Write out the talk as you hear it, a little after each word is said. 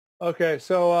Okay,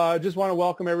 so I just want to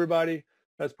welcome everybody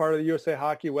as part of the USA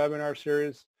Hockey webinar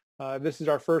series. This is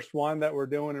our first one that we're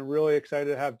doing, and really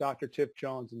excited to have Dr. Tiff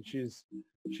Jones, and she's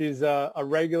a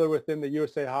regular within the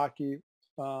USA Hockey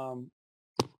as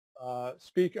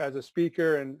a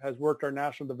speaker, and has worked our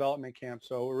national development camp.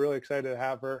 So we're really excited to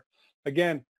have her.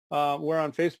 Again, we're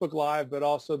on Facebook Live, but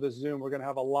also the Zoom. We're going to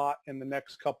have a lot in the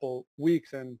next couple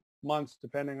weeks and months,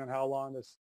 depending on how long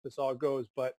this all goes.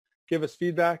 But give us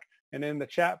feedback. And in the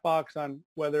chat box on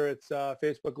whether it's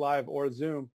Facebook Live or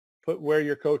Zoom, put where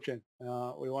you're coaching.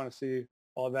 We want to see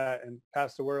all that and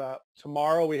pass the word out.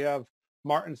 Tomorrow we have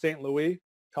Martin St. Louis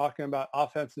talking about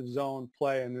offensive zone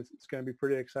play, and it's going to be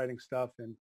pretty exciting stuff.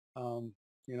 And,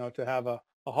 to have a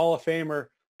Hall of Famer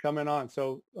coming on.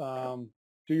 So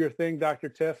do your thing, Dr.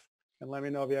 Tiff, and let me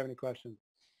know if you have any questions.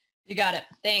 You got it.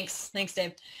 Thanks. Thanks,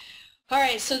 Dave. All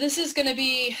right, so this is going to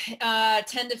be 10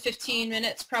 to 15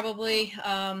 minutes probably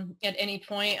at any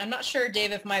point. I'm not sure,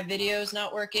 Dave, if my video is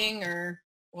not working or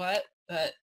what,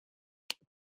 but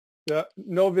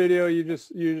no video. You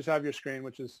just have your screen,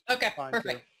 which is okay. Fine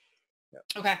Perfect. Yep.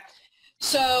 Okay.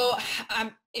 So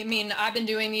I've been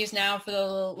doing these now for the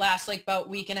last about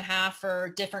week and a half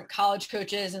for different college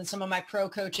coaches and some of my pro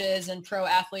coaches and pro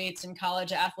athletes and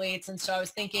college athletes. And so I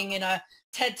was thinking in a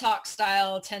TED Talk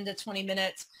style, 10 to 20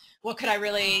 minutes, what could I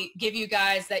really give you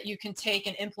guys that you can take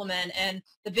and implement? And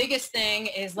the biggest thing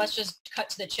is let's just cut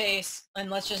to the chase and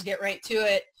let's just get right to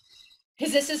it,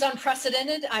 because this is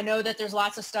unprecedented. I know that there's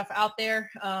lots of stuff out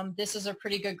there. This is a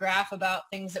pretty good graph about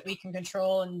things that we can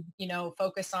control and,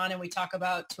 focus on. And we talk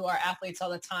about to our athletes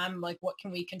all the time, like what can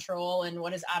we control and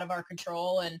what is out of our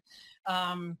control,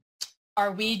 and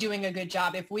are we doing a good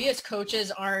job? If we as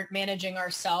coaches aren't managing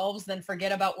ourselves, then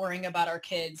forget about worrying about our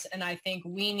kids. And I think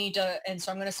we need to, and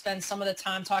so I'm going to spend some of the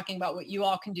time talking about what you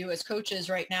all can do as coaches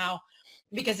right now.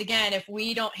 Because again, if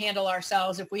we don't handle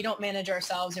ourselves, if we don't manage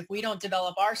ourselves, if we don't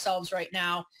develop ourselves right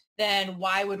now, then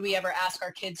why would we ever ask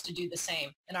our kids to do the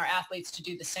same and our athletes to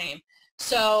do the same?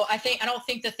 So I don't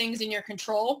think the things in your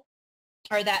control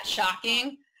are that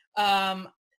shocking.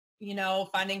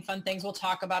 Finding fun things. We'll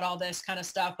talk about all this kind of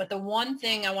stuff. But the one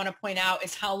thing I want to point out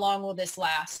is how long will this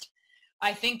last?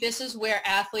 I think this is where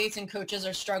athletes and coaches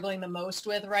are struggling the most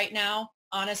with right now,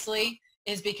 honestly,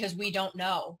 is because we don't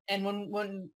know. And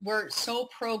when we're so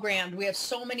programmed, we have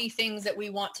so many things that we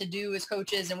want to do as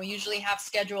coaches, and we usually have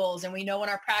schedules, and we know when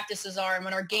our practices are and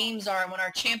when our games are and when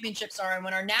our championships are and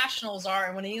when our nationals are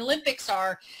and when the Olympics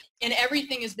are, and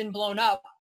everything has been blown up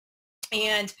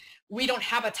and we don't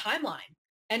have a timeline.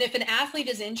 And if an athlete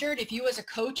is injured, if you as a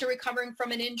coach are recovering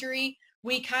from an injury,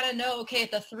 we kind of know, okay,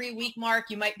 at the 3-week mark,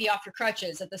 you might be off your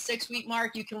crutches. At the 6-week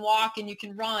mark, you can walk and you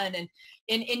can run. And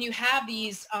you have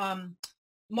these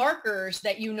markers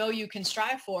that you can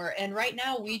strive for. And right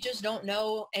now, we just don't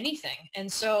know anything.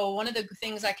 And so one of the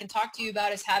things I can talk to you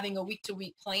about is having a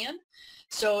week-to-week plan.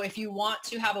 So if you want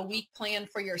to have a week plan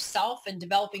for yourself and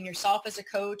developing yourself as a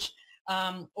coach,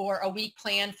 or a week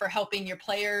plan for helping your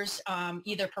players,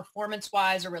 either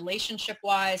performance-wise or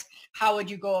relationship-wise, how would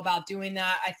you go about doing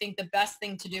that? I think the best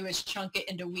thing to do is chunk it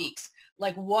into weeks.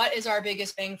 Like, what is our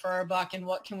biggest bang for our buck, and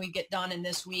what can we get done in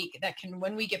this week that can,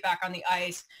 when we get back on the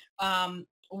ice,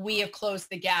 we have closed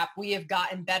the gap. We have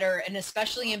gotten better, and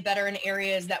especially better in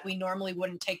areas that we normally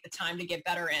wouldn't take the time to get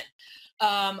better in.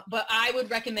 But I would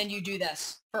recommend you do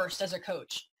this first as a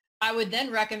coach. I would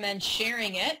then recommend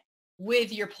sharing it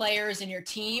with your players and your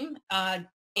team,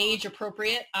 age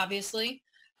appropriate, obviously.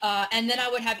 And then I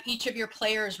would have each of your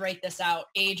players write this out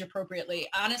age appropriately.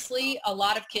 Honestly, a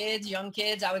lot of kids, young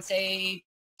kids, I would say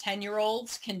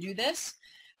 10-year-olds can do this.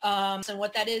 And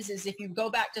what that is if you go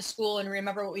back to school and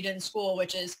remember what we did in school,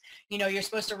 which is, you're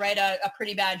supposed to write a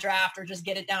pretty bad draft or just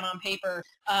get it down on paper.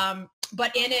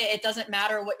 But in it, it doesn't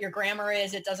matter what your grammar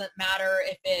is. It doesn't matter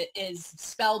if it is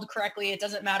spelled correctly. It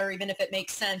doesn't matter even if it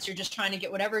makes sense. You're just trying to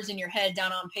get whatever's in your head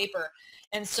down on paper.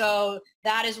 And so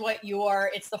that is what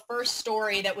it's the first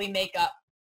story that we make up.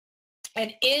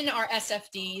 And in our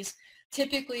SFDs,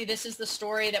 typically this is the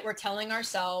story that we're telling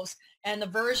ourselves. And the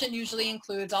version usually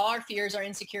includes all our fears, our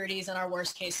insecurities, and our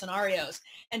worst case scenarios.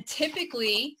 And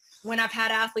typically, when I've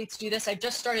had athletes do this, I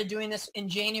just started doing this in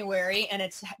January, and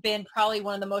it's been probably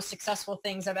one of the most successful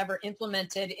things I've ever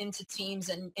implemented into teams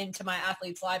and into my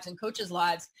athletes' lives and coaches'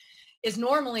 lives, is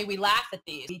normally we laugh at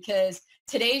these because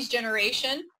today's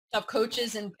generation of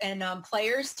coaches and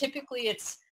players, typically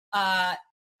it's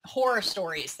horror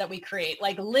stories that we create,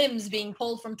 like limbs being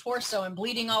pulled from torso and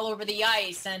bleeding all over the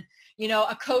ice. And,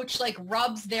 a coach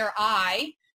rubs their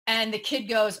eye and the kid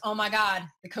goes, oh my God,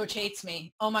 the coach hates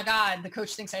me. Oh my God, the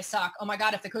coach thinks I suck. Oh my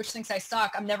God, if the coach thinks I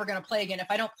suck, I'm never going to play again. If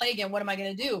I don't play again, what am I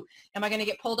going to do? Am I going to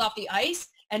get pulled off the ice?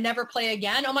 and never play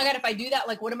again? Oh my God, if I do that,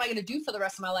 like, what am I going to do for the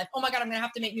rest of my life? Oh my God, I'm going to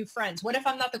have to make new friends. What if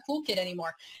I'm not the cool kid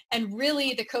anymore? And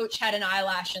really the coach had an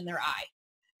eyelash in their eye.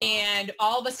 And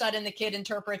all of a sudden the kid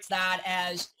interprets that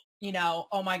as, you know,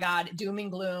 oh my God, doom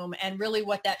and gloom. And really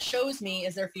what that shows me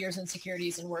is their fears,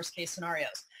 insecurities, and worst case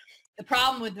scenarios. The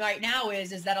problem with right now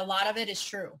is that a lot of it is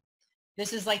true.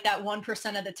 This is like that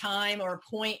 1% of the time, or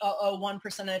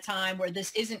 0.001% of the time, where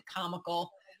this isn't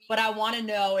comical. But I want to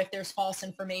know if there's false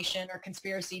information or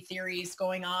conspiracy theories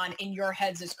going on in your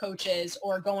heads as coaches,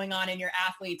 or going on in your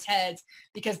athletes' heads,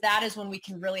 because that is when we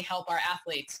can really help our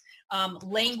athletes.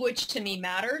 Language to me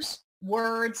matters.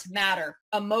 Words matter.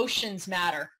 Emotions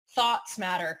matter. Thoughts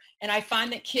matter. And I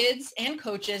find that kids and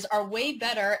coaches are way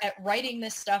better at writing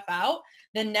this stuff out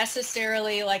than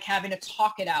necessarily like having to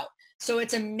talk it out. So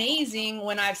it's amazing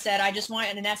when I've said, I just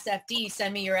want an SFD,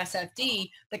 send me your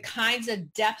SFD, the kinds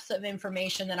of depth of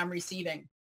information that I'm receiving.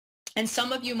 And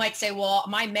some of you might say, well,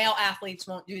 my male athletes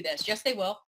won't do this. Yes, they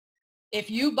will.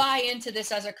 If you buy into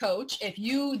this as a coach, if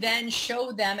you then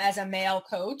show them as a male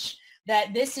coach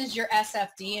that this is your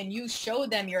SFD and you show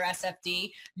them your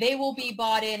SFD, they will be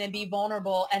bought in and be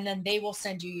vulnerable, and then they will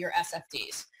send you your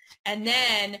SFDs. And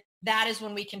then that is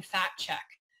when we can fact check.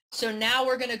 So now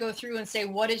we're going to go through and say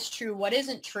what is true, what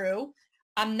isn't true.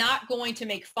 I'm not going to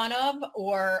make fun of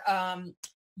or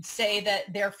say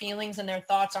that their feelings and their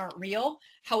thoughts aren't real.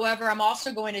 However, I'm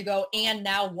also going to go, and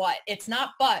now what? It's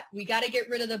not but. We got to get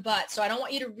rid of the but. So I don't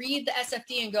want you to read the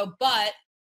SFD and go, but,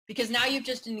 because now you've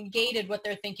just negated what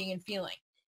they're thinking and feeling.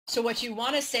 So what you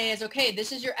want to say is, okay,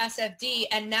 this is your SFD,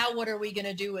 and now what are we going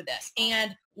to do with this?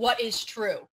 And what is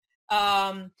true?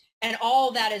 And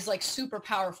all that is like super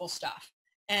powerful stuff.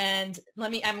 And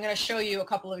I'm going to show you a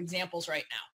couple of examples right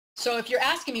now. So if you're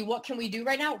asking me, what can we do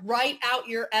right now? Write out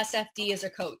your SFD as a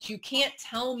coach. You can't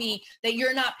tell me that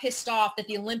you're not pissed off that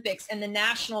the Olympics and the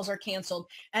nationals are canceled,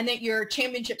 and that your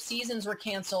championship seasons were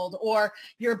canceled, or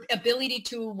your ability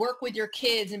to work with your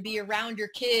kids and be around your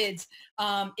kids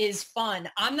is fun.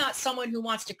 I'm not someone who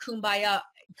wants to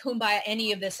kumbaya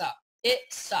any of this up. It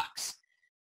sucks.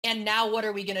 And now what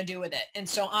are we going to do with it? And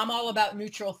so I'm all about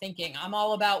neutral thinking. I'm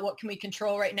all about what can we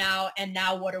control right now, and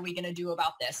now what are we going to do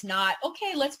about this? Not,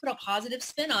 okay, let's put a positive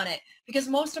spin on it, because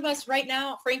most of us right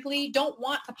now, frankly, don't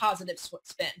want a positive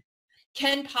spin.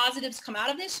 Can positives come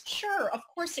out of this? Sure, of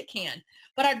course it can.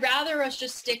 But I'd rather us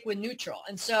just stick with neutral.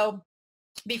 And so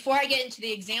before I get into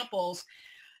the examples,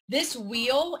 this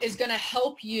wheel is going to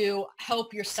help you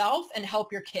help yourself and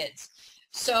help your kids.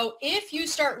 So if you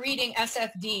start reading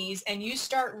SFDs and you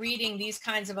start reading these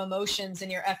kinds of emotions in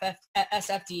your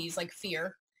SFDs, like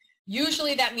fear,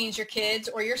 usually that means your kids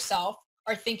or yourself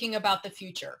are thinking about the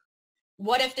future.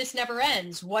 What if this never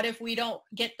ends? What if we don't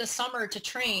get the summer to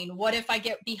train? What if I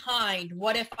get behind?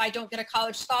 What if I don't get a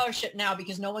college scholarship now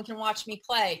because no one can watch me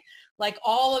play? Like,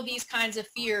 all of these kinds of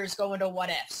fears go into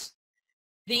what ifs.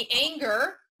 The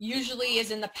anger usually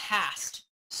is in the past.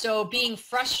 So being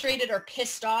frustrated or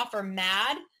pissed off or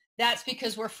mad, that's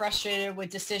because we're frustrated with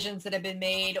decisions that have been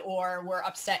made, or we're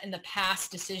upset in the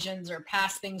past decisions or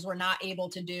past things we're not able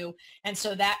to do. And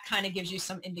so that kind of gives you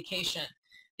some indication.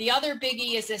 The other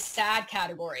biggie is this sad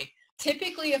category.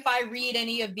 Typically, if I read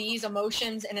any of these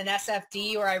emotions in an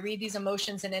SFD, or I read these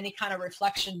emotions in any kind of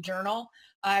reflection journal,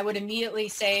 I would immediately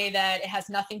say that it has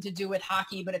nothing to do with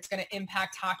hockey, but it's going to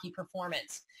impact hockey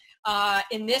performance.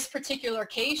 In this particular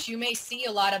case, you may see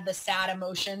a lot of the sad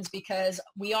emotions because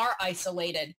we are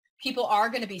isolated. People are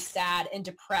going to be sad and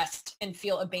depressed and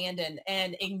feel abandoned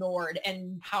and ignored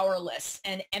and powerless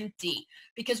and empty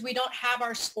because we don't have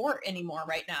our sport anymore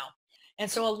right now. And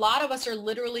so a lot of us are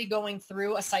literally going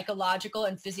through a psychological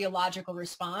and physiological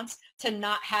response to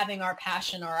not having our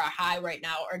passion or our high right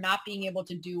now, or not being able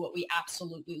to do what we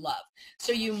absolutely love.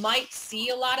 So you might see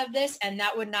a lot of this, and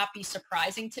that would not be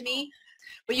surprising to me.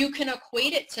 But you can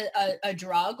equate it to a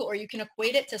drug, or you can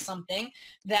equate it to something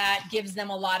that gives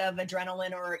them a lot of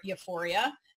adrenaline or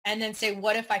euphoria, and then say,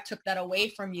 what if I took that away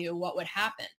from you? What would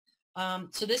happen?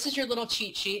 So this is your little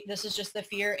cheat sheet. This is just the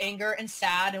fear, anger, and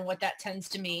sad, and what that tends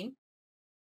to mean.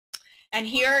 And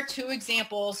here are two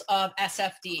examples of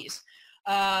SFDs.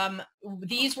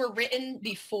 These were written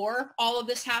before all of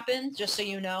this happened, just so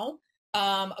you know.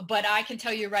 But I can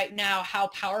tell you right now how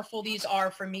powerful these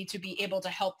are for me to be able to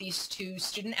help these two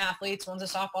student athletes. One's a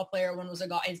softball player, one was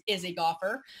is a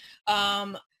golfer.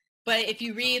 But if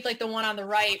you read like the one on the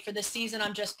right, for the season,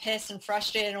 I'm just pissed and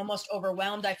frustrated and almost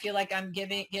overwhelmed. I feel like I'm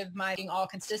give my all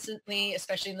consistently,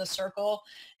 especially in the circle.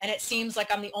 And it seems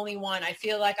like I'm the only one. I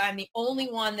feel like I'm the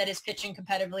only one that is pitching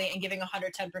competitively and giving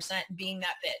 110% and being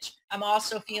that bitch. I'm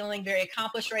also feeling very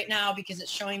accomplished right now because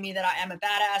it's showing me that I am a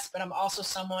badass, but I'm also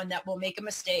someone that will make a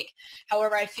mistake.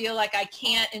 However, I feel like I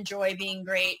can't enjoy being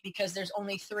great because there's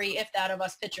only 3, if that, of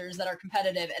us pitchers that are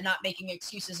competitive and not making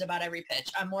excuses about every pitch.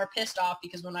 I'm more pissed off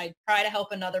because when I try to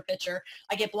help another pitcher,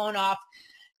 I get blown off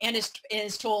and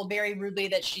is told very rudely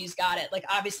that she's got it. Like,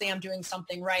 obviously I'm doing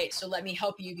something right, so let me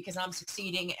help you because I'm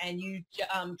succeeding, and you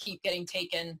keep getting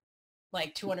taken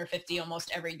like 250 almost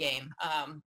every game.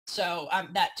 So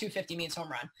that 250 means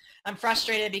home run. I'm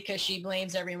frustrated because she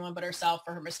blames everyone but herself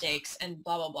for her mistakes and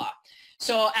blah, blah, blah.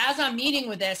 So as I'm meeting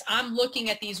with this, I'm looking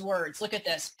at these words. Look at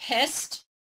this: pissed,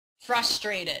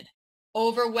 frustrated,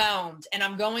 overwhelmed, and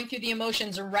I'm going through the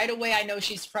emotions, and right away I know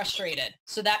she's frustrated.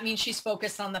 So that means she's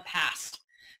focused on the past.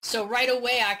 So right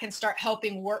away I can start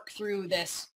helping work through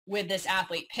this with this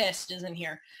athlete. Pissed is in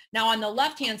here. Now on the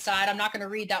left-hand side, I'm not going to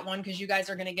read that one because you guys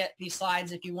are going to get these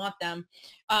slides if you want them.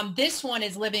 This one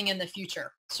is living in the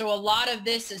future. So a lot of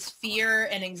this is fear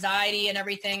and anxiety and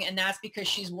everything, and that's because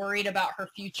she's worried about her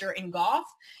future in golf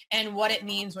and what it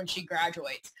means when she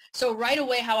graduates. So right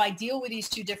away, how I deal with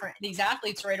these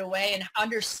athletes right away and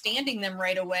understanding them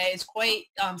right away is quite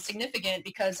significant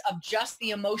because of just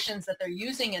the emotions that they're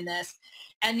using in this.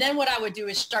 And then what I would do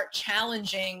is start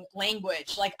challenging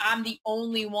language. Like, I'm the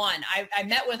only one. I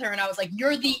met with her and I was like,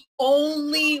 you're the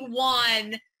only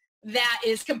one that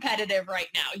is competitive right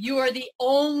now. You are the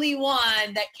only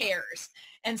one that cares.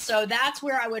 And so that's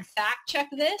where I would fact check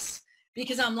this,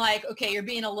 because I'm like, okay, you're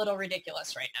being a little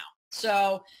ridiculous right now.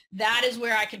 So that is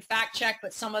where I can fact check.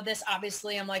 But some of this,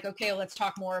 obviously, I'm like, okay, let's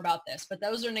talk more about this. But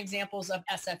those are examples of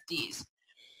SFDs.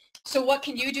 So what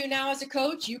can you do now as a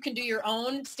coach? You can do your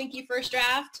own stinky first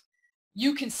draft.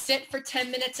 You can sit for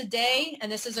 10 minutes a day, and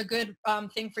this is a good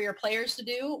thing for your players to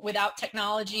do without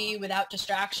technology, without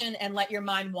distraction, and let your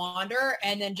mind wander,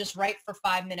 and then just write for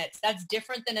 5 minutes. That's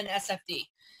different than an SFD.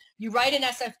 You write an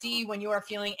SFD when you are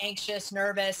feeling anxious,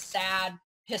 nervous, sad,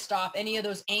 pissed off, any of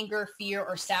those anger, fear,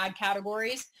 or sad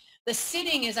categories. The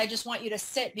sitting is, I just want you to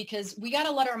sit because we got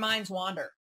to let our minds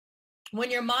wander.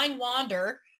 When your mind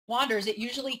wanders, it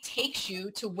usually takes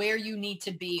you to where you need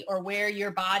to be or where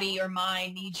your body or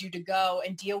mind needs you to go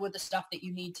and deal with the stuff that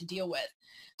you need to deal with.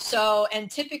 So, and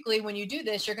typically when you do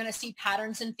this, you're going to see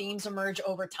patterns and themes emerge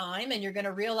over time, and you're going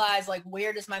to realize, like,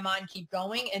 where does my mind keep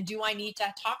going? And do I need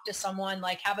to talk to someone,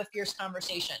 like have a fierce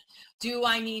conversation? Do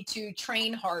I need to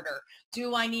train harder?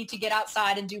 Do I need to get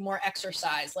outside and do more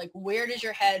exercise? Like, where does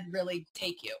your head really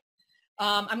take you?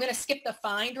 I'm going to skip the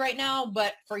find right now,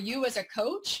 but for you as a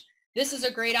coach, this is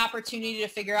a great opportunity to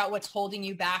figure out what's holding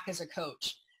you back as a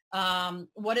coach.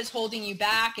 What is holding you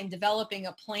back, and developing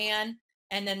a plan.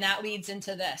 And then that leads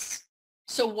into this.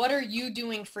 So what are you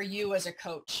doing for you as a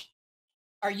coach?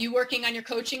 Are you working on your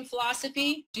coaching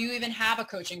philosophy? Do you even have a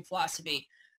coaching philosophy?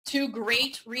 2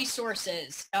 great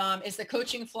resources is the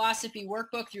Coaching Philosophy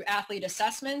Workbook through Athlete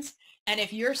Assessments. And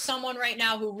if you're someone right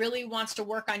now who really wants to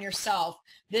work on yourself,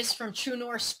 this from True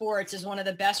North Sports is one of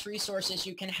the best resources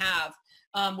you can have.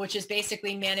 Which is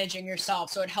basically managing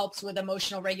yourself. So it helps with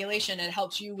emotional regulation. It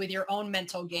helps you with your own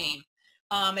mental game.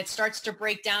 It starts to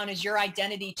break down, is your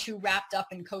identity too wrapped up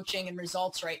in coaching and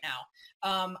results right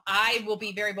now? I will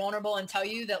be very vulnerable and tell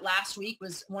you that last week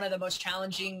was one of the most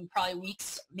challenging probably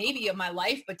weeks maybe of my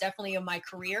life, but definitely of my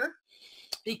career,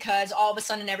 because all of a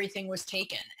sudden everything was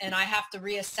taken and I have to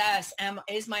reassess,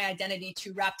 is my identity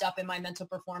too wrapped up in my mental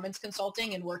performance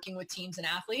consulting and working with teams and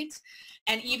athletes?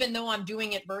 And even though I'm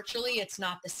doing it virtually, it's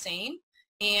not the same.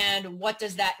 And what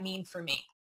does that mean for me?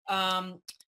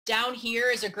 Down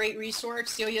here is a great resource.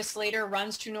 Celia Slater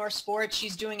runs True North Sports.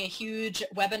 She's doing a huge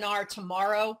webinar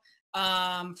tomorrow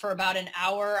for about an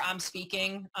hour. I'm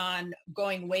speaking on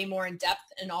going way more in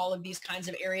depth in all of these kinds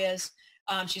of areas.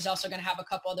 She's also going to have a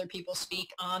couple other people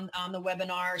speak on the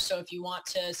webinar. So if you want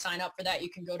to sign up for that, you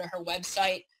can go to her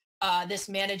website. This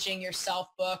Managing Yourself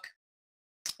book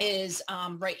is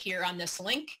right here on this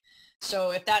link.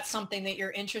 So if that's something that you're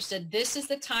interested, this is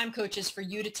the time, coaches, for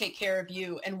you to take care of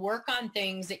you and work on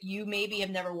things that you maybe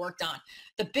have never worked on.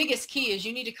 The biggest key is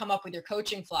you need to come up with your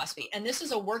coaching philosophy. And this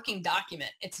is a working document.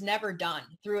 It's never done.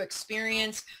 Through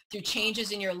experience, through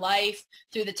changes in your life,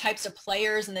 through the types of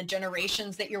players and the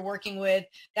generations that you're working with,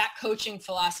 that coaching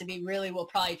philosophy really will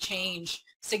probably change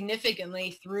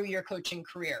significantly through your coaching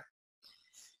career.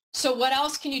 So what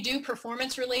else can you do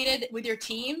performance related with your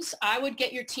teams? I would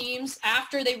get your teams,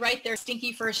 after they write their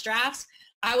stinky first drafts,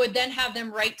 I would then have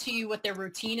them write to you what their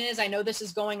routine is. I know this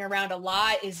is going around a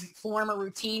lot, is form a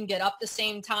routine, get up the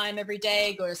same time every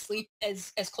day, go to sleep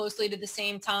as closely to the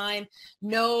same time,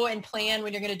 know and plan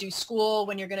when you're going to do school,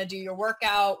 when you're going to do your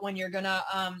workout, when you're going to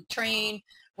train,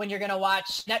 when you're going to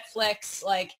watch Netflix,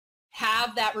 like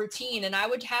have that routine. And I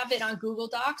would have it on Google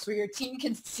Docs where your team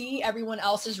can see everyone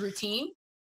else's routine.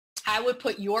 I would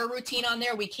put your routine on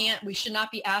there. We should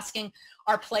not be asking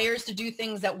our players to do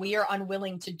things that we are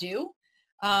unwilling to do.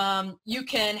 You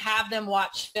can have them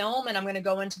watch film, and I'm going to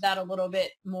go into that a little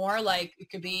bit more. Like it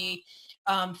could be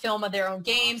film of their own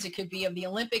games. It could be of the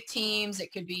Olympic teams.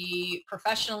 It could be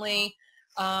professionally.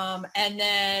 And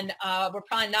then we're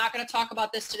probably not going to talk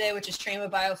about this today, which is train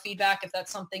with biofeedback. If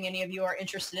that's something any of you are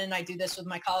interested in, I do this with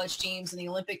my college teams and the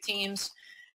Olympic teams.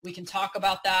 We can talk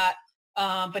about that.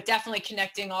 But definitely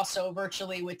connecting also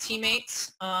virtually with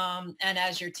teammates and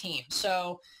as your team.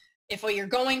 So if you're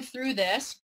going through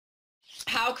this,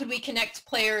 how could we connect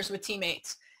players with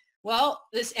teammates? Well,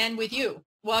 this end with you.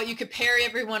 Well, you could pair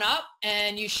everyone up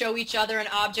and you show each other an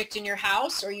object in your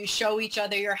house, or you show each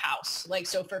other your house. Like,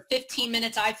 so for 15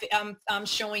 minutes, I'm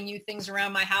showing you things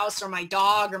around my house or my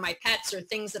dog or my pets or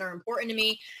things that are important to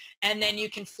me. And then you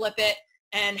can flip it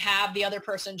and have the other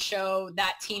person show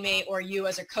that teammate or you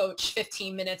as a coach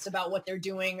 15 minutes about what they're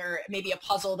doing, or maybe a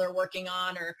puzzle they're working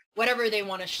on, or whatever they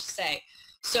want to say.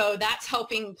 So that's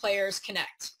helping players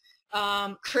connect.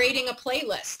 Creating a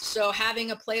playlist. So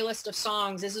having a playlist of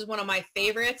songs. This is one of my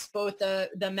favorites. Both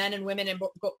the men and women and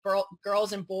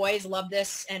girls and boys love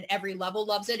this, and every level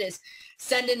loves it, is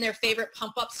send in their favorite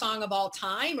pump up song of all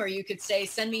time. Or you could say,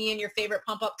 send me in your favorite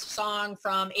pump up song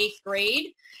from 8th grade.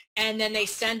 And then they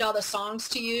send all the songs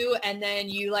to you, and then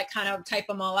you like kind of type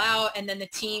them all out. And then the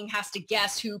team has to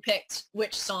guess who picked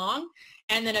which song.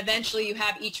 And then eventually you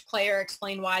have each player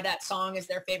explain why that song is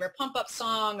their favorite pump-up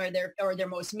song or their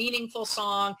most meaningful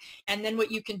song. And then what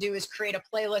you can do is create a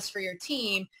playlist for your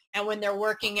team. And when they're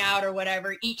working out or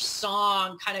whatever, each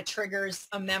song kind of triggers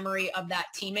a memory of that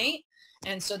teammate.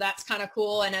 And so that's kind of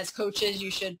cool. And as coaches, you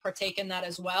should partake in that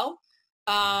as well.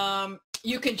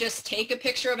 You can just take a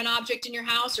picture of an object in your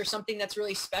house or something that's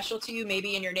really special to you,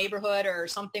 maybe in your neighborhood or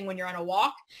something when you're on a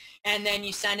walk. And then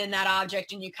you send in that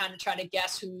object and you kind of try to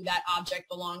guess who that object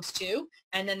belongs to.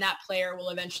 And then that player will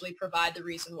eventually provide the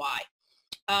reason why.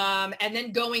 And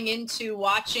then going into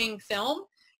watching film,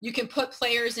 you can put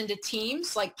players into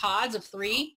teams, like pods of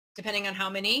 3, depending on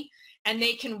how many, and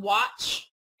they can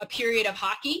watch a period of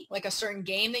hockey, like a certain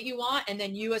game that you want. And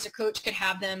then you as a coach could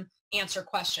have them answer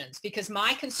questions, because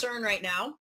my concern right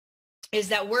now is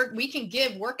that we can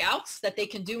give workouts that they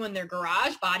can do in their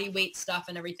garage, body weight stuff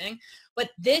and everything. But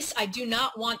this, I do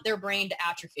not want their brain to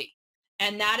atrophy.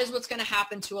 And that is what's going to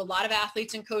happen to a lot of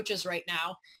athletes and coaches right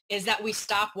now, is that we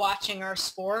stop watching our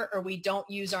sport or we don't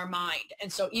use our mind.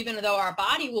 And so even though our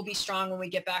body will be strong when we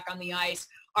get back on the ice,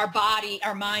 our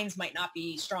minds might not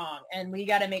be strong. And we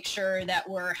got to make sure that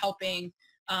we're helping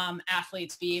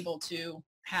athletes be able to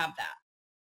have that.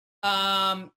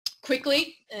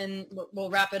 Quickly, and we'll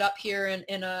wrap it up here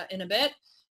in a bit.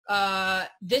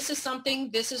 This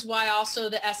is why also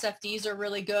the SFDs are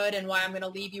really good, and why I'm going to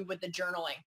leave you with the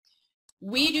journaling.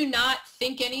 We do not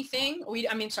think anything. We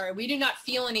do not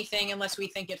feel anything unless we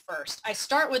think it first. I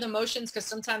start with emotions because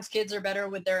sometimes kids are better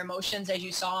with their emotions, as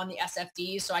you saw on the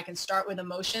SFDs, so I can start with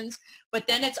emotions. But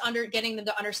then it's getting them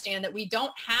to understand that we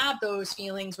don't have those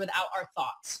feelings without our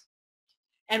thoughts.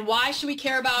 And why should we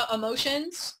care about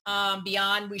emotions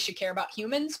beyond we should care about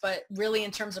humans, but really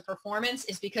in terms of performance,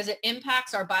 is because it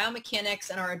impacts our biomechanics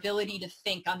and our ability to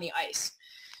think on the ice.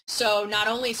 So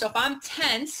if I'm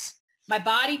tense, my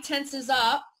body tenses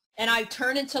up and I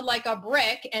turn into like a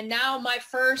brick, and now my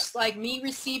first, like me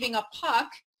receiving a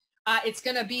puck, it's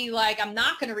going to be like, I'm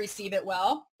not going to receive it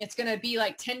well. It's going to be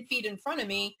like 10 feet in front of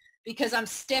me, because I'm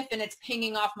stiff and it's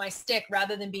pinging off my stick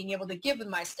rather than being able to give with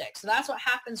my stick. So that's what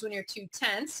happens when you're too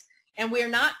tense. And we're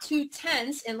not too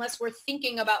tense unless we're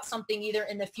thinking about something either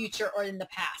in the future or in the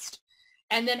past.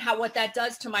 And then what that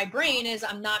does to my brain is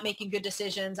I'm not making good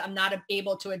decisions. I'm not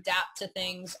able to adapt to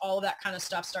things. All of that kind of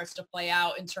stuff starts to play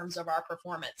out in terms of our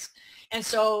performance. And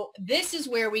so this is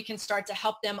where we can start to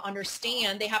help them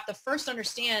understand. They have to first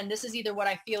understand this is either what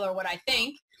I feel or what I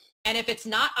think. And if it's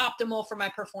not optimal for my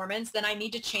performance, then I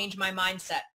need to change my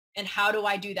mindset. And how do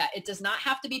I do that? It does not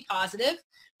have to be positive,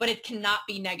 but it cannot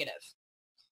be negative.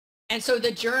 And so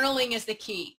the journaling is the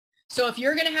key. So if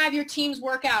you're going to have your teams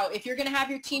work out, if you're going to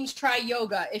have your teams try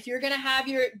yoga, if you're going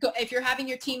to if you're having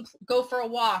your team go for a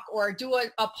walk or do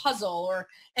a puzzle or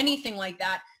anything like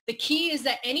that, the key is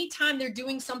that anytime they're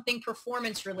doing something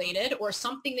performance related or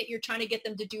something that you're trying to get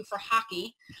them to do for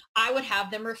hockey, I would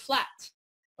have them reflect.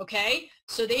 Okay.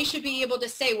 So they should be able to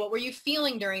say, what were you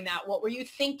feeling during that? What were you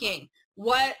thinking?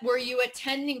 What were you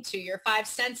attending to? Your five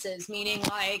senses, meaning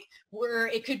like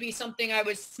it could be something I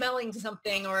was smelling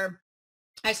something, or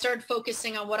I started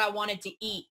focusing on what I wanted to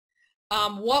eat.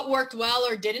 What worked well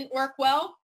or didn't work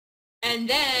well? And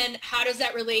then how does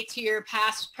that relate to your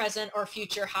past, present, or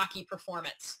future hockey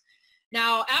performance?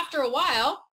 Now, after a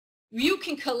while, you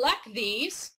can collect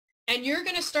these and you're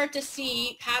going to start to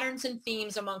see patterns and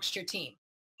themes amongst your team.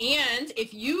 And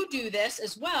if you do this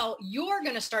as well, you're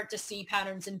going to start to see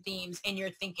patterns and themes in your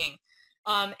thinking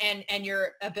and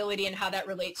your ability and how that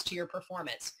relates to your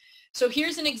performance. So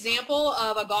here's an example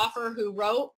of a golfer who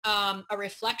wrote a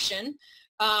reflection.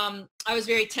 I was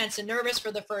very tense and nervous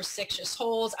for the first 6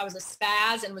 holes. I was a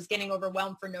spaz and was getting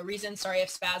overwhelmed for no reason. Sorry if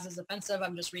spaz is offensive.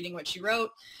 I'm just reading what she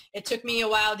wrote. It took me a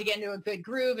while to get into a good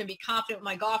groove and be confident with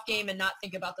my golf game and not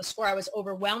think about the score. I was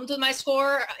overwhelmed with my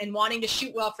score and wanting to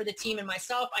shoot well for the team and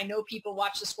myself. I know people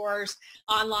watch the scores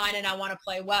online and I want to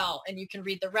play well. And you can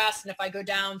read the rest. And if I go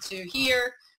down to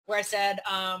here where I said,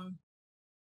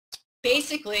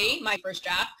 basically, my first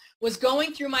draft was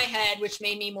going through my head, which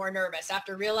made me more nervous.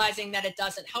 After realizing that it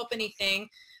doesn't help anything,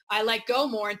 I let go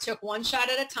more and took one shot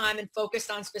at a time and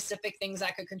focused on specific things I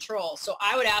could control. So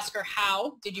I would ask her,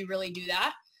 how did you really do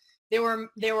that? They were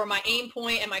my aim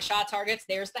point and my shot targets.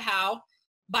 There's the how.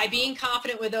 By being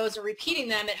confident with those and repeating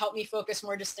them, it helped me focus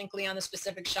more distinctly on the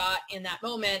specific shot in that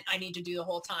moment I need to do the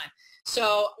whole time.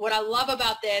 So what I love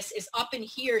about this is up in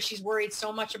here, she's worried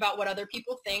so much about what other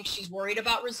people think. She's worried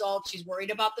about results. She's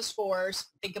worried about the scores.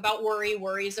 Think about worry.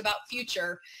 Worry is about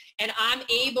future. And I'm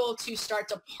able to start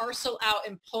to parcel out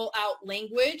and pull out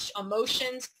language,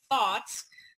 emotions, thoughts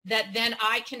that then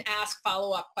I can ask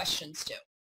follow-up questions to.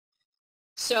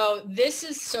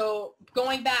 So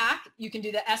going back, you can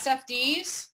do the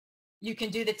SFDs, you can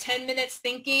do the 10 minutes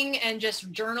thinking and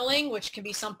just journaling, which can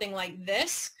be something like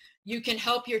this. You can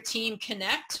help your team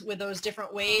connect with those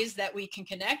different ways that we can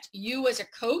connect. You as a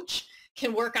coach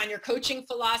can work on your coaching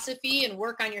philosophy and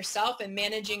work on yourself and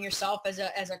managing yourself as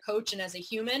a coach and as a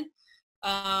human.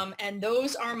 And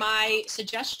those are my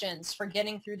suggestions for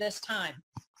getting through this time.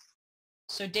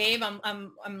 So Dave,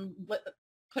 I'm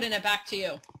putting it back to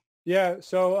you. Yeah,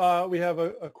 so we have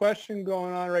a question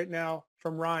going on right now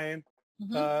from Ryan.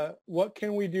 Mm-hmm. What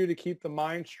can we do to keep the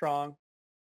mind strong?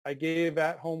 I gave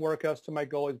at-home workouts to my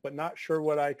goalies, but not sure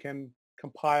what I can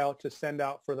compile to send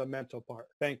out for the mental part.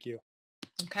 Thank you.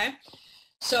 Okay.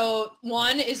 So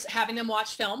one is having them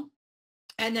watch film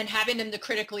and then having them to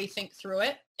critically think through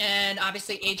it, and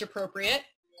obviously age appropriate.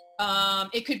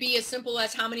 It could be as simple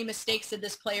as how many mistakes did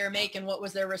this player make and what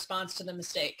was their response to the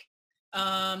mistake.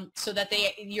 So that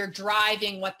you're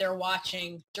driving what they're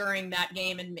watching during that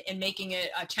game and making it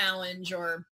a challenge,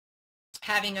 or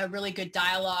having a really good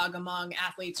dialogue among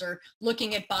athletes, or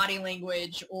looking at body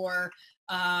language, or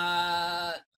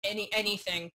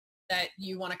anything that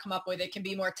you want to come up with. It can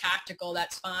be more tactical,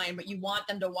 that's fine, but you want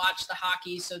them to watch the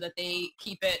hockey so that they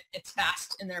keep it's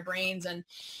fast in their brains, and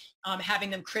having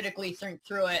them critically think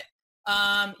through it.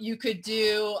 You could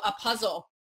do a puzzle,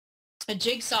 a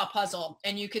jigsaw puzzle,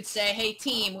 and you could say, hey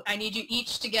team, I need you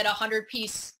each to get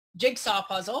 100-piece jigsaw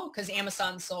puzzle, because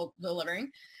Amazon's still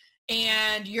delivering,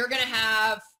 and we're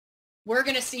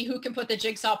going to see who can put the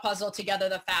jigsaw puzzle together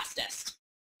the fastest,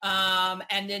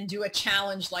 and then do a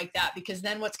challenge like that, because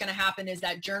then what's going to happen is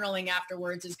that journaling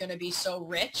afterwards is going to be so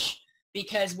rich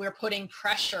because we're putting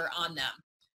pressure on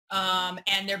them,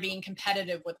 and they're being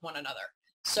competitive with one another.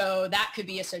 So that could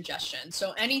be a suggestion.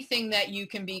 So anything that you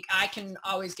can I can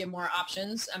always give more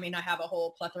options. I mean, I have a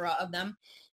whole plethora of them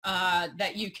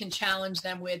that you can challenge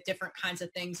them with different kinds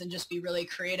of things and just be really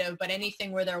creative. But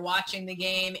anything where they're watching the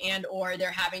game and or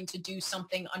they're having to do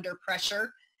something under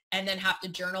pressure and then have to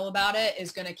journal about it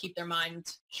is going to keep their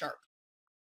mind sharp.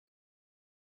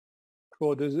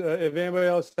 Cool. If anybody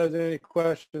else has any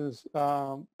questions,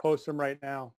 post them right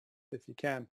now if you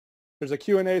can. There's a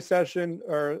Q&A session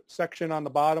or section on the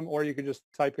bottom, or you can just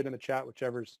type it in the chat,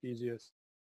 whichever's easiest.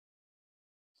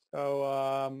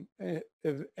 So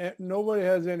if nobody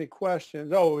has any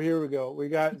questions, oh, here we go. We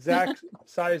got Zach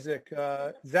Sizek.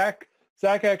 Zach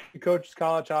actually coaches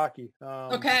college hockey.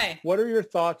 Okay. What are your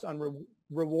thoughts on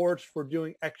rewards for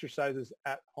doing exercises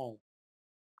at home?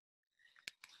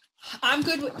 I'm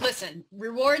good with, listen,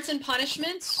 rewards and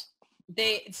punishments.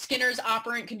 Skinner's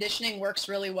operant conditioning works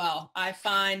really well. I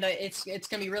find that it's going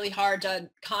to be really hard to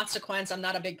consequence. I'm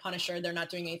not a big punisher. They're not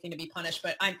doing anything to be punished,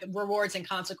 but rewards and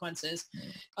consequences.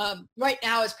 Right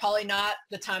now is probably not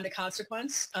the time to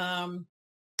consequence,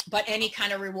 but any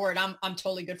kind of reward, I'm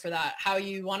totally good for that. How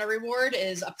you want to reward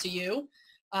is up to you.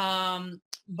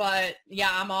 But yeah,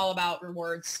 I'm all about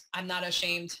rewards. I'm not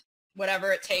ashamed,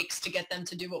 whatever it takes to get them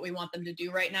to do what we want them to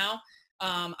do right now.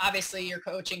 Obviously you're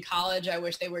coaching college. I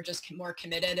wish they were just more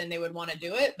committed and they would want to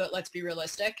do it, but let's be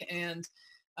realistic. And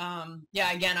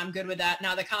yeah, again, I'm good with that.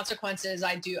 Now the consequences,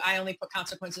 I only put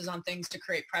consequences on things to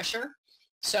create pressure.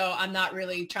 So I'm not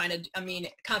really trying to, I mean,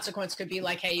 consequence could be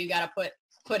like, hey, you got to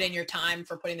put in your time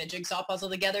for putting the jigsaw puzzle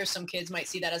together. Some kids might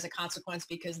see that as a consequence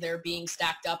because they're being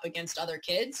stacked up against other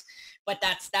kids, but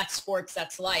that's sports,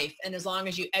 that's life. And as long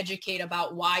as you educate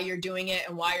about why you're doing it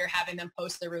and why you're having them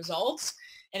post the results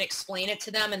and explain it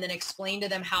to them and then explain to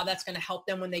them how that's going to help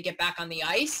them when they get back on the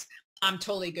ice, I'm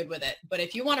totally good with it. But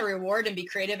if you want to reward and be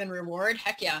creative and reward,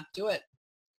 heck yeah, do it.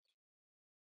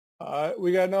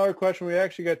 We got another question. We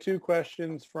actually got two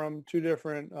questions from two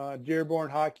different Dearborn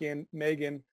Hockey and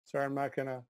Megan. Sorry, I'm not going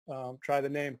to try the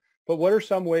name. But what are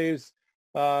some ways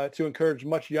to encourage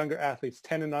much younger athletes,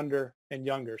 10 and under and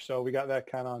younger? So we got that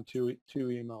kind of on two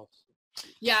emails.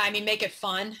 Yeah, I mean, make it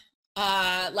fun.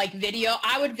 Like video.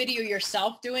 I would video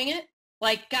yourself doing it.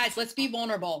 Like, guys, let's be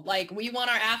vulnerable. Like, we want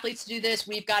our athletes to do this.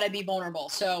 We've got to be vulnerable.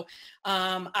 So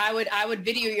I would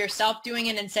video yourself doing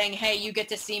it and saying, hey, you get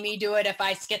to see me do it if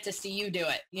I get to see you do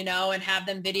it, you know, and have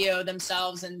them video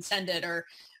themselves and send it, or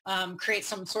create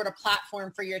some sort of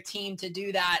platform for your team to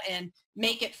do that and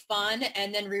make it fun,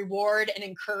 and then reward and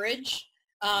encourage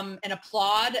and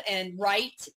applaud and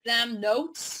write them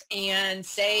notes and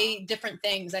say different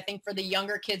things. I think for the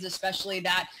younger kids especially,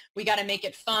 that we got to make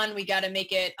it fun. We got to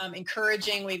make it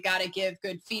encouraging. We've got to give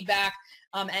good feedback.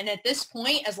 And at this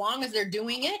point, as long as they're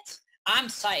doing it, I'm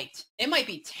psyched. It might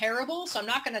be terrible, so I'm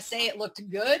not going to say it looked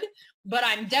good, but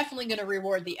I'm definitely going to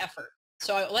reward the effort.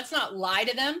 So let's not lie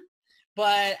to them.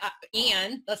 But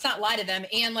and let's not lie to them,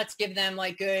 and let's give them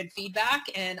like good feedback.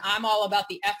 And I'm all about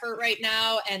the effort right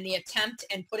now and the attempt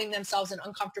and putting themselves in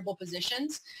uncomfortable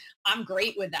positions. I'm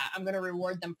great with that. I'm going to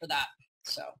reward them for that.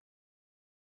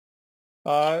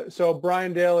 So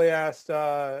Brian Daly asked,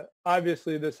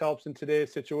 obviously this helps in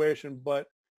today's situation, but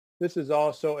this is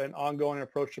also an ongoing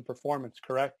approach to performance,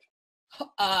 correct?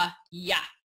 Yeah.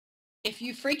 If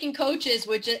you freaking coaches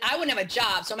would just, I wouldn't have a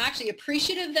job. So I'm actually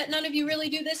appreciative that none of you really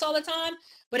do this all the time.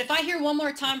 But if I hear one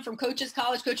more time from coaches,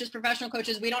 college coaches, professional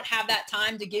coaches, we don't have that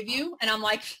time to give you. And I'm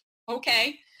like,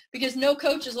 okay, because no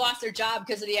coach has lost their job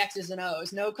because of the X's and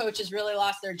O's. No coach has really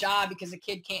lost their job because a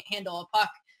kid can't handle a puck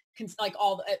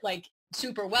like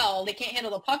super well. They can't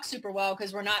handle the puck super well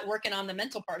because we're not working on the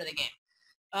mental part of the game.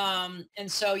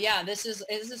 And so, yeah, this is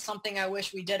something I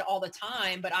wish we did all the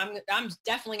time, but I'm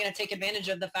definitely going to take advantage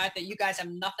of the fact that you guys have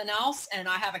nothing else and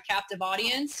I have a captive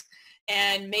audience.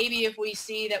 And maybe if we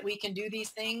see that we can do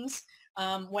these things,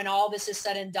 when all this is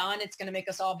said and done, it's going to make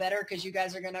us all better, because you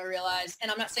guys are going to realize,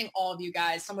 and I'm not saying all of you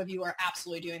guys, some of you are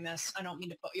absolutely doing this. I don't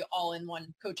mean to put you all in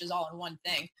one, coaches all in one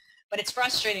thing, but it's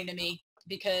frustrating to me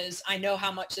because I know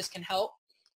how much this can help.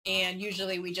 And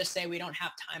usually we just say we don't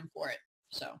have time for it.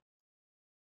 So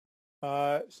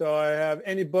I have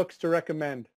any books to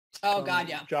recommend? Oh God,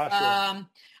 yeah. Joshua.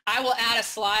 I will add a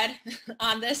slide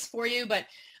on this for you, but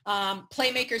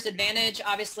Playmaker's Advantage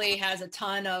obviously has a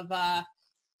ton of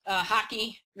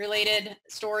hockey related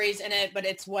stories in it, but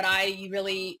it's what I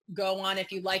really go on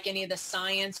if you like any of the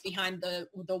science behind the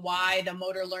why, the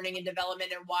motor learning and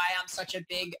development, and why I'm such a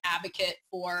big advocate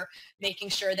for making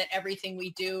sure that everything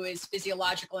we do is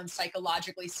physiological and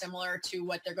psychologically similar to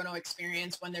what they're going to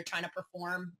experience when they're trying to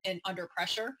perform under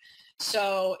pressure.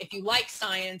 So if you like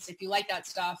science, if you like that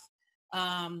stuff,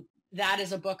 that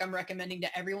is a book I'm recommending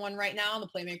to everyone right now, The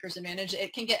Playmaker's Advantage.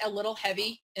 It can get a little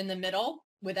heavy in the middle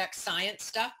with that science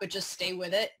stuff, but just stay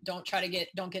with it. Don't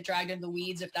get dragged into the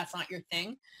weeds if that's not your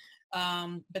thing.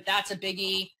 But that's a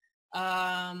biggie.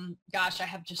 Gosh, I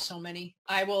have just so many.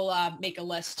 I will make a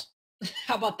list.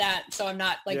 How about that? So I'm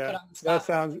not put on the spot. That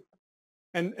sounds,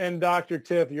 and Dr.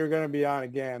 Tiff, you're going to be on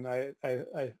again.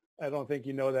 I don't think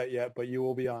you know that yet, but you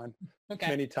will be on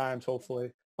many times,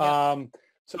 hopefully. Yeah.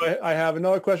 So I have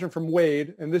another question from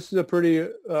Wade, and this is a pretty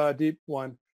deep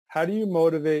one. How do you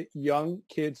motivate young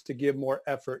kids to give more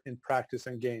effort in practice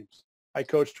and games? I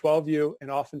coach 12U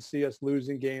and often see us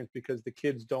losing games because the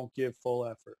kids don't give full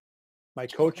effort. My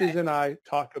coaches and I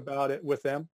talk about it with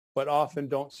them, but often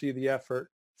don't see the effort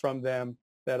from them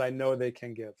that I know they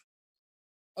can give.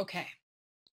 Okay.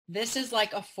 This is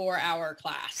like a 4-hour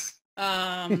class.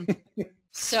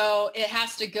 So it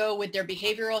has to go with their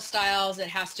behavioral styles. It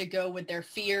has to go with their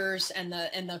fears and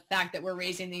the fact that we're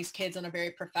raising these kids in a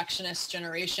very perfectionist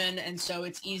generation. And so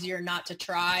it's easier not to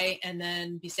try and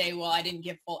then say, well, I didn't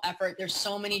give full effort. There's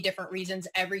so many different reasons.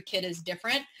 Every kid is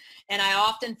different. And I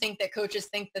often think that coaches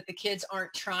think that the kids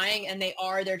aren't trying, and they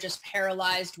are. They're just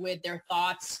paralyzed with their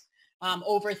thoughts,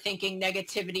 overthinking,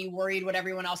 negativity, worried what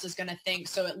everyone else is going to think.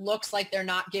 So it looks like they're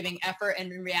not giving effort.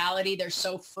 And in reality, they're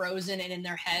so frozen and in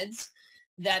their heads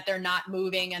that they're not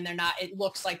moving, and it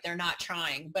looks like they're not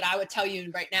trying. But I would tell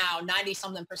you right now,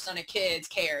 90-something% of kids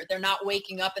care. They're not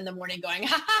waking up in the morning going,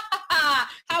 ha, ha, ha, ha,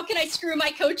 how can I screw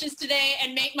my coaches today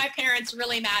and make my parents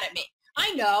really mad at me?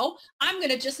 I know, I'm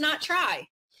going to just not try.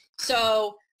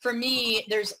 So for me,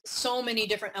 there's so many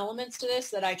different elements to this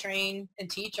that I train and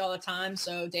teach all the time.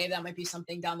 So Dave, that might be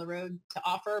something down the road to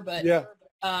offer, but Yeah.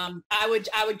 I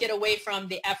would get away from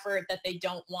the effort that they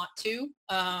don't want to.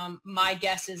 My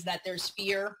guess is that there's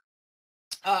fear,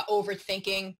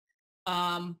 overthinking,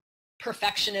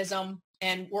 perfectionism,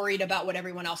 and worried about what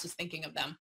everyone else is thinking of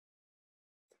them.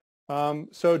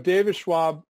 So David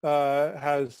Schwab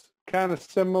has kind of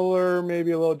similar,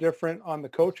 maybe a little different on the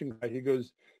coaching side. He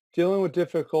goes, dealing with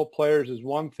difficult players is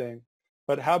one thing,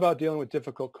 but how about dealing with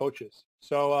difficult coaches?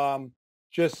 So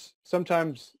just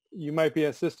sometimes you might be an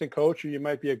assistant coach, or you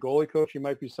might be a goalie coach, you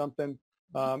might be something,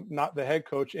 not the head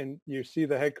coach, and you see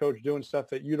the head coach doing stuff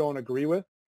that you don't agree with,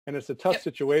 and it's a tough Yep.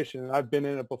 situation. And I've been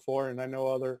in it before, and I know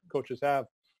other coaches have.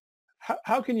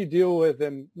 How can you deal with,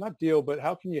 and not deal, but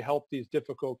how can you help these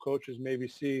difficult coaches maybe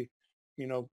see,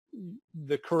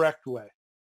 the correct way?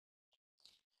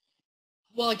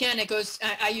 Well, again,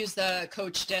 I use the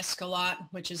coach disc a lot,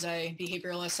 which is a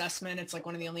behavioral assessment. It's like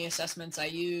one of the only assessments I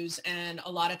use. And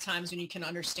a lot of times when you can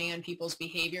understand people's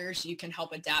behaviors, you can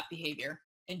help adapt behavior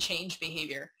and change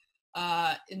behavior.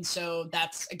 And so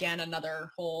that's, again,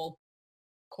 another whole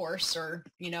course or,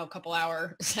 a couple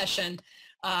hour session.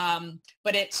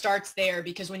 But it starts there,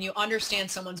 because when you understand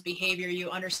someone's behavior,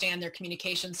 you understand their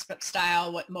communication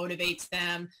style, what motivates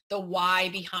them, the why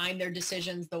behind their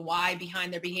decisions, the why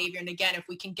behind their behavior. And again, if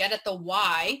we can get at the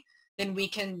why, then we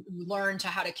can learn to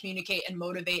how to communicate and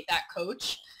motivate that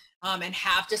coach, and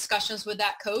have discussions with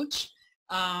that coach.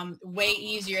 Way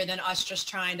easier than us just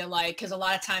trying to because a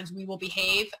lot of times we will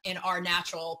behave in our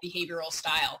natural behavioral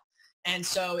style. And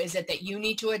so is it that you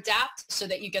need to adapt so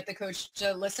that you get the coach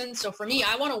to listen? So for me,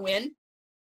 I want to win.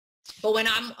 But when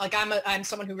I'm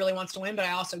someone who really wants to win, but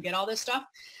I also get all this stuff.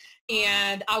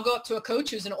 And I'll go up to a coach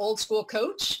who's an old school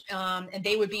coach, and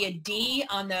they would be a D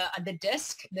on the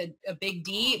disc, a big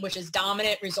D, which is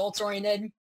dominant, results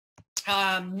oriented,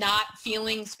 not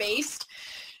feelings based.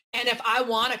 And if I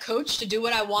want a coach to do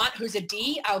what I want, who's a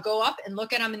D, I'll go up and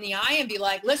look at them in the eye and be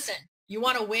like, listen, you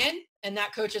want to win? And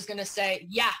that coach is going to say,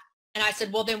 yeah. And I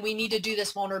said, well, then we need to do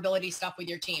this vulnerability stuff with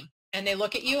your team. And they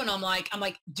look at you and I'm like,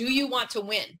 do you want to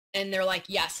win? And they're like,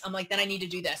 yes. I'm like, then I need to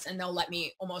do this. And they'll let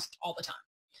me almost all the time.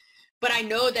 But I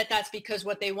know that that's because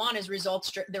what they want is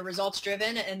results. They're results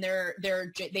driven, and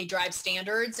they drive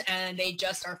standards, and they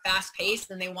just are fast paced,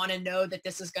 and they want to know that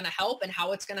this is going to help and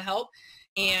how it's going to help.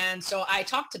 And so I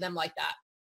talk to them like that.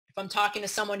 If I'm talking to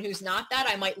someone who's not that,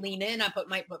 I might lean in. I put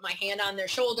my hand on their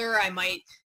shoulder. I might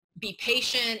be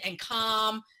patient and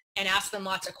calm and ask them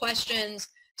lots of questions.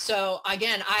 So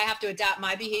again, I have to adapt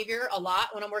my behavior a lot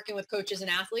when I'm working with coaches and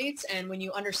athletes. And when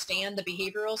you understand the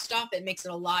behavioral stuff, it makes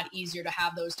it a lot easier to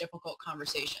have those difficult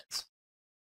conversations.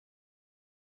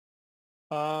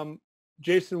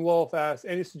 Jason Wolf asks,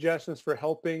 any suggestions for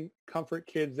helping comfort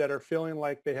kids that are feeling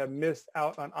like they have missed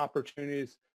out on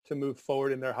opportunities to move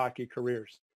forward in their hockey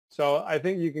careers? So I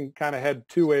think you can kind of head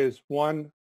two ways.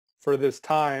 One, for this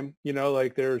time,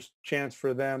 there's chance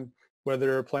for them, whether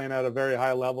they're playing at a very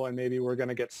high level and maybe we're going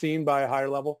to get seen by a higher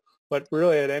level, but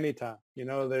really at any time,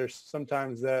 there's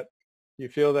sometimes that you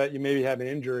feel that you maybe have an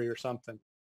injury or something.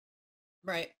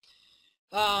 Right.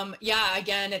 Yeah,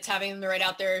 again, it's having them right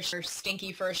out there for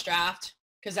stinky first draft,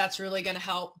 because that's really going to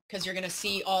help, because you're going to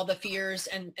see all the fears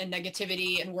and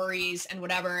negativity and worries and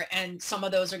whatever. And some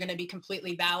of those are going to be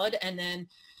completely valid. And then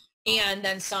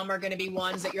some are going to be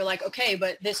ones that you're like, okay,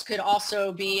 but this could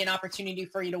also be an opportunity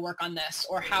for you to work on this,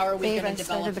 or how are we going to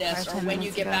develop this, or when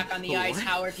you get back on the ice,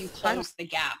 how have you closed the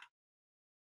gap?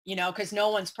 Because no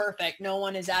one's perfect. No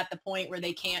one is at the point where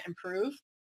they can't improve.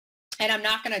 And I'm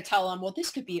not going to tell them, well, this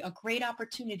could be a great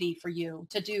opportunity for you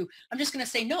to do. I'm just going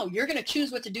to say, no, you're going to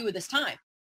choose what to do with this time.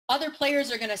 Other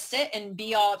players are going to sit and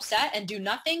be all upset and do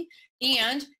nothing.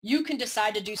 And you can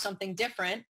decide to do something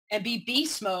different and be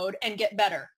beast mode and get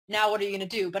better. Now, what are you going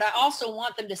to do? But I also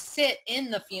want them to sit in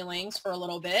the feelings for a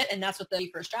little bit. And that's what the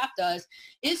first draft does,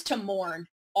 is to mourn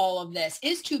all of this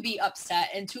is to be upset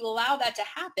and to allow that to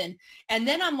happen. And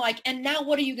then I'm like, and now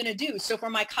what are you going to do? So for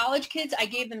my college kids, I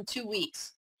gave them 2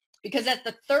 weeks, because at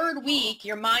the 3rd week,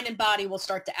 your mind and body will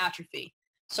start to atrophy.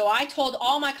 So I told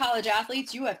all my college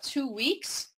athletes, you have 2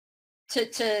 weeks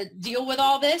to deal with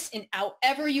all this in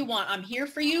however you want. I'm here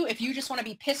for you. If you just want to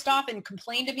be pissed off and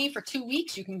complain to me for 2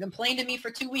 weeks, you can complain to me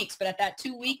for 2 weeks. But at that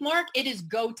 2-week mark, it is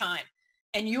go time.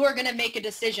 And you are going to make a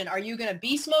decision. Are you going to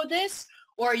beast mode this,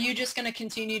 or are you just going to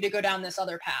continue to go down this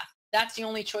other path? That's the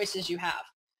only choices you have.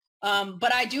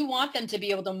 But I do want them to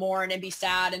be able to mourn and be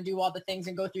sad and do all the things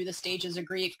and go through the stages of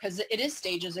grief, because it is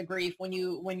stages of grief when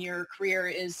your career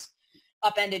is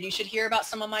upended. You should hear about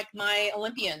some of my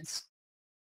Olympians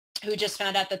who just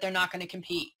found out that they're not going to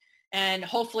compete. And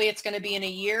hopefully it's going to be in a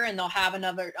year and they'll have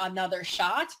another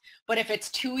shot. But if it's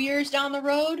 2 years down the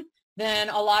road, then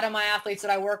a lot of my athletes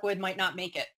that I work with might not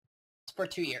make it for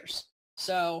 2 years.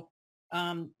 So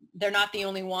they're not the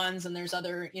only ones, and there's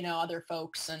other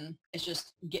folks, and it's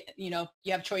just, you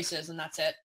have choices, and that's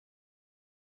it.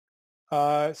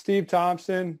 Steve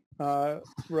Thompson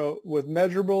wrote, with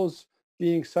measurables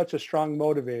being such a strong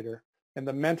motivator and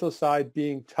the mental side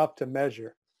being tough to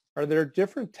measure, are there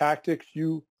different tactics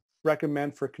you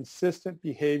recommend for consistent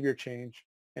behavior change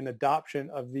and adoption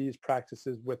of these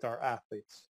practices with our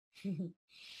athletes?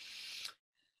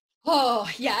 Oh,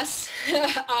 yes.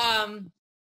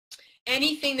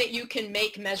 Anything that you can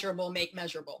make measurable, make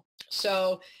measurable.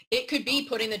 So it could be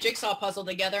putting the jigsaw puzzle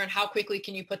together, and how quickly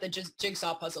can you put the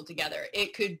jigsaw puzzle together.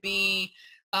 It can be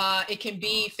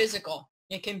physical.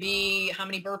 It can be how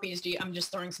many burpees I'm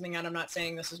just throwing something out. I'm not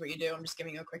saying this is what you do. I'm just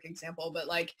giving you a quick example, but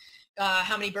like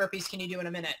how many burpees can you do in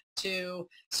a minute?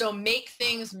 So make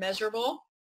things measurable.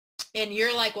 And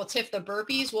you're like, well, Tiff, the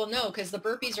burpees? Well, no, because the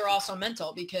burpees are also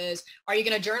mental, because are you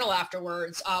going to journal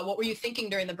afterwards? What were you thinking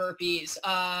during the burpees?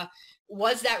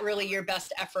 Was that really your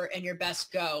best effort and your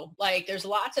best go? Like, there's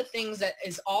lots of things that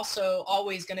is also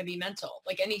always going to be mental.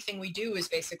 Like anything we do is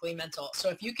basically mental. So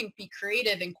if you can be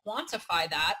creative and quantify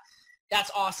that,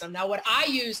 that's awesome. Now, what I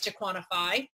use to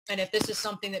quantify, and if this is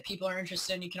something that people are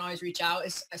interested in, you can always reach out,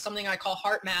 is something I call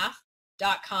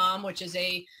heartmath.com, which is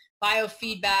a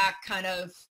biofeedback kind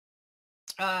of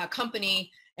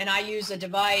company. And I use a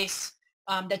device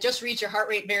that just reads your heart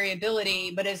rate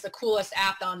variability, but is the coolest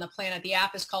app on the planet. The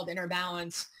app is called Inner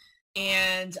Balance.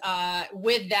 And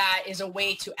with that is a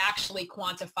way to actually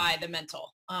quantify the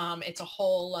mental. It's a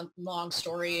whole long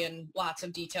story and lots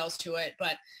of details to it,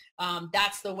 but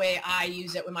that's the way I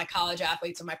use it with my college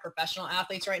athletes and my professional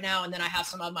athletes right now. And then I have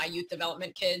some of my youth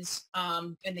development kids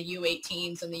in the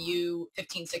U18s and the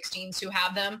U15, 16s who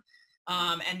have them.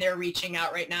 And they're reaching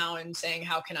out right now and saying,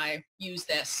 how can I use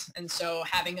this? And so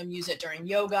having them use it during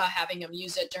yoga, having them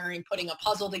use it during putting a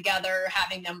puzzle together,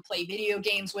 having them play video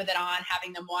games with it on,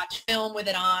 having them watch film with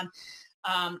it on,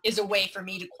 is a way for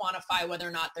me to quantify whether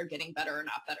or not they're getting better or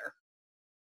not better.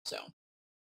 So.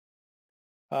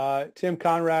 Tim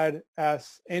Conrad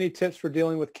asks, any tips for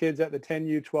dealing with kids at the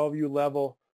 10U, 12U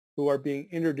level who are being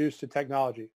introduced to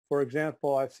technology? For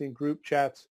example, I've seen group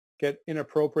chats get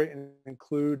inappropriate and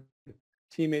include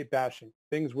teammate bashing,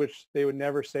 things which they would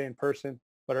never say in person,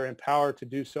 but are empowered to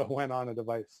do so when on a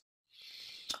device.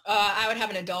 I would have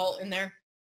an adult in there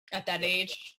at that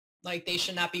age. Like, they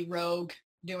should not be rogue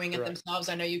doing it themselves.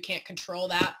 I know you can't control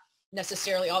that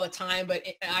necessarily all the time, but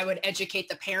I would educate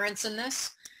the parents in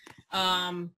this.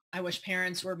 I wish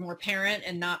parents were more parent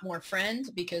and not more friend,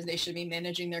 because they should be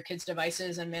managing their kids'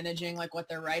 devices and managing like what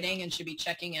they're writing and should be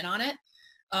checking in on it.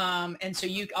 And so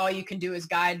all you can do is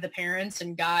guide the parents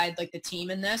and guide like the team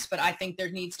in this. But I think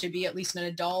there needs to be at least an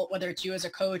adult, whether it's you as a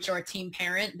coach or a team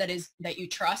parent that you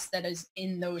trust, that is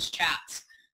in those chats.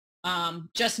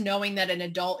 Just knowing that an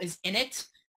adult is in it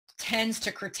tends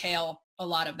to curtail a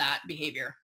lot of that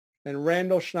behavior. And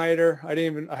Randall Schneider, I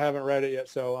haven't read it yet,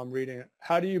 so I'm reading it.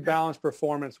 How do you balance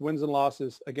performance, wins and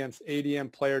losses against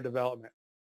ADM player development?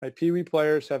 My Pee Wee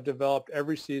players have developed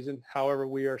every season. However,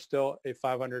 we are still a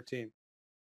 500 team.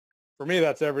 For me,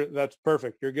 that's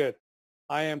perfect. You're good.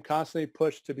 I am constantly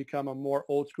pushed to become a more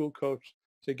old school coach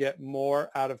to get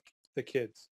more out of the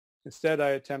kids. Instead, I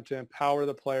attempt to empower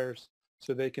the players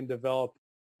so they can develop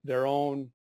their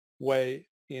own way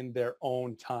in their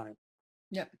own time.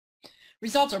 Yep.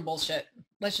 Results are bullshit.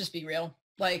 Let's just be real.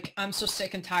 Like, I'm so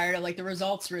sick and tired of like the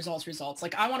results.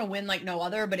 Like, I want to win like no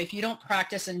other, but if you don't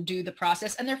practice and do the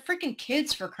process, and they're freaking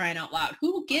kids, for crying out loud.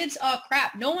 Who gives a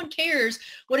crap? No one cares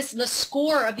what is the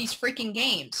score of these freaking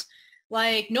games.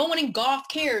 Like, no one in golf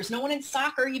cares. No one in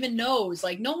soccer even knows.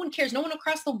 Like, no one cares. No one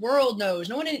across the world knows.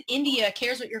 No one in India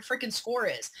cares what your freaking score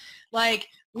is. Like,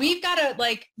 we've got to,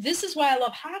 like, this is why I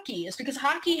love hockey, is because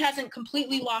hockey hasn't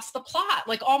completely lost the plot.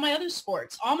 Like all my other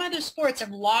sports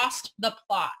have lost the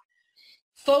plot.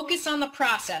 Focus on the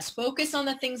process. Focus on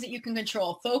the things that you can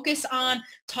control. Focus on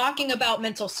talking about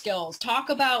mental skills. Talk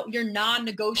about your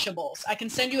non-negotiables. I can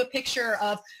send you a picture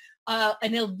of a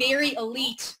very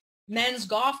elite men's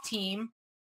golf team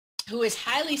who is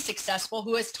highly successful,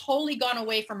 who has totally gone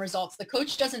away from results. The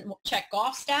coach doesn't check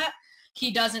golf stat.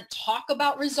 He doesn't talk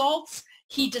about results.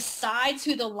 He decides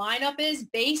who the lineup is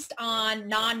based on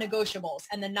non-negotiables.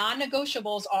 And the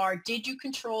non-negotiables are, did you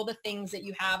control the things that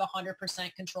you have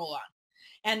 100% control on?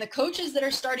 And the coaches that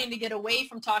are starting to get away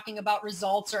from talking about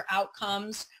results or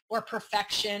outcomes or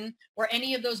perfection or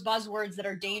any of those buzzwords that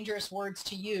are dangerous words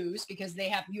to use because you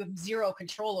have zero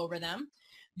control over them,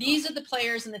 these are the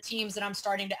players and the teams that I'm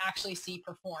starting to actually see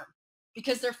perform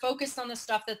because they're focused on the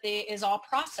stuff that is all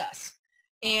process.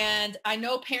 And I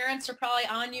know parents are probably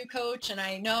on you, coach, and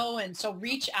I know, and so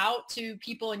reach out to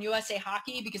people in USA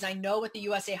Hockey because I know what the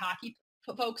USA Hockey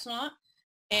folks want,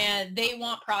 and they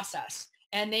want process,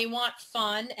 and they want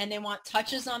fun, and they want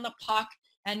touches on the puck,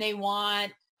 and they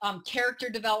want character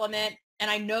development, and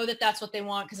I know that that's what they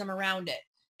want because I'm around it.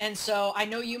 And so I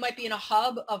know you might be in a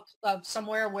hub of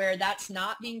somewhere where that's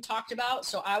not being talked about,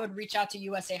 so I would reach out to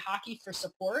USA Hockey for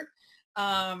support.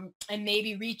 And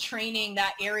maybe retraining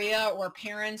that area or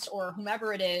parents or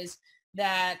whomever it is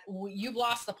that you've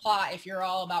lost the plot if you're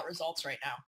all about results right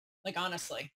now. Like,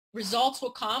 honestly, results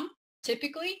will come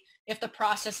typically if the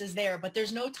process is there, but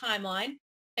there's no timeline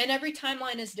and every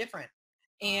timeline is different.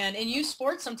 And in youth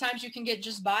sports, sometimes you can get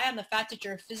just by on the fact that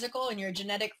you're physical and you're a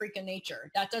genetic freak of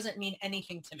nature. That doesn't mean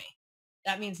anything to me.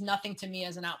 That means nothing to me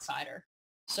as an outsider.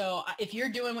 So if you're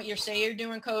doing what you say you're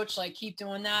doing, coach, like keep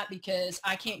doing that because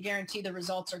I can't guarantee the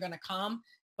results are going to come,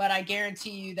 but I guarantee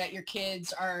you that your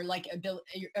kids are like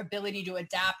your ability to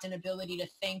adapt and ability to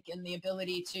think and the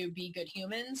ability to be good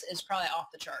humans is probably off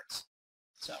the charts.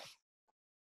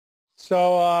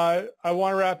 So I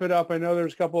want to wrap it up. I know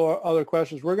there's a couple of other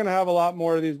questions. We're going to have a lot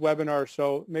more of these webinars,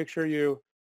 so make sure you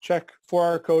check for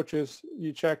our coaches.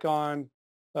 You check on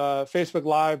Facebook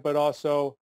Live, but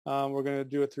also we're going to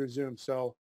do it through Zoom.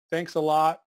 So thanks a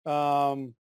lot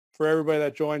for everybody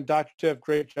that joined. Dr. Tiff,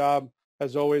 great job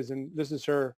as always. And this is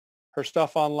her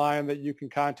stuff online that you can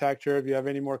contact her if you have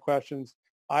any more questions.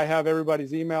 I have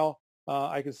everybody's email.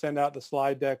 I can send out the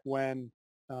slide deck when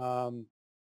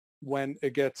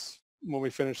we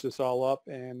finish this all up.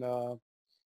 And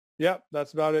yeah,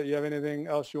 that's about it. You have anything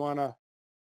else you want to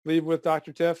leave with,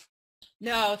 Dr. Tiff?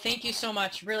 No, thank you so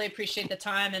much. Really appreciate the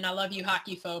time, and I love you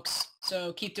hockey folks.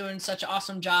 So keep doing such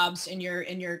awesome jobs in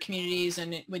your communities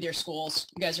and with your schools.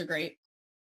 You guys are great.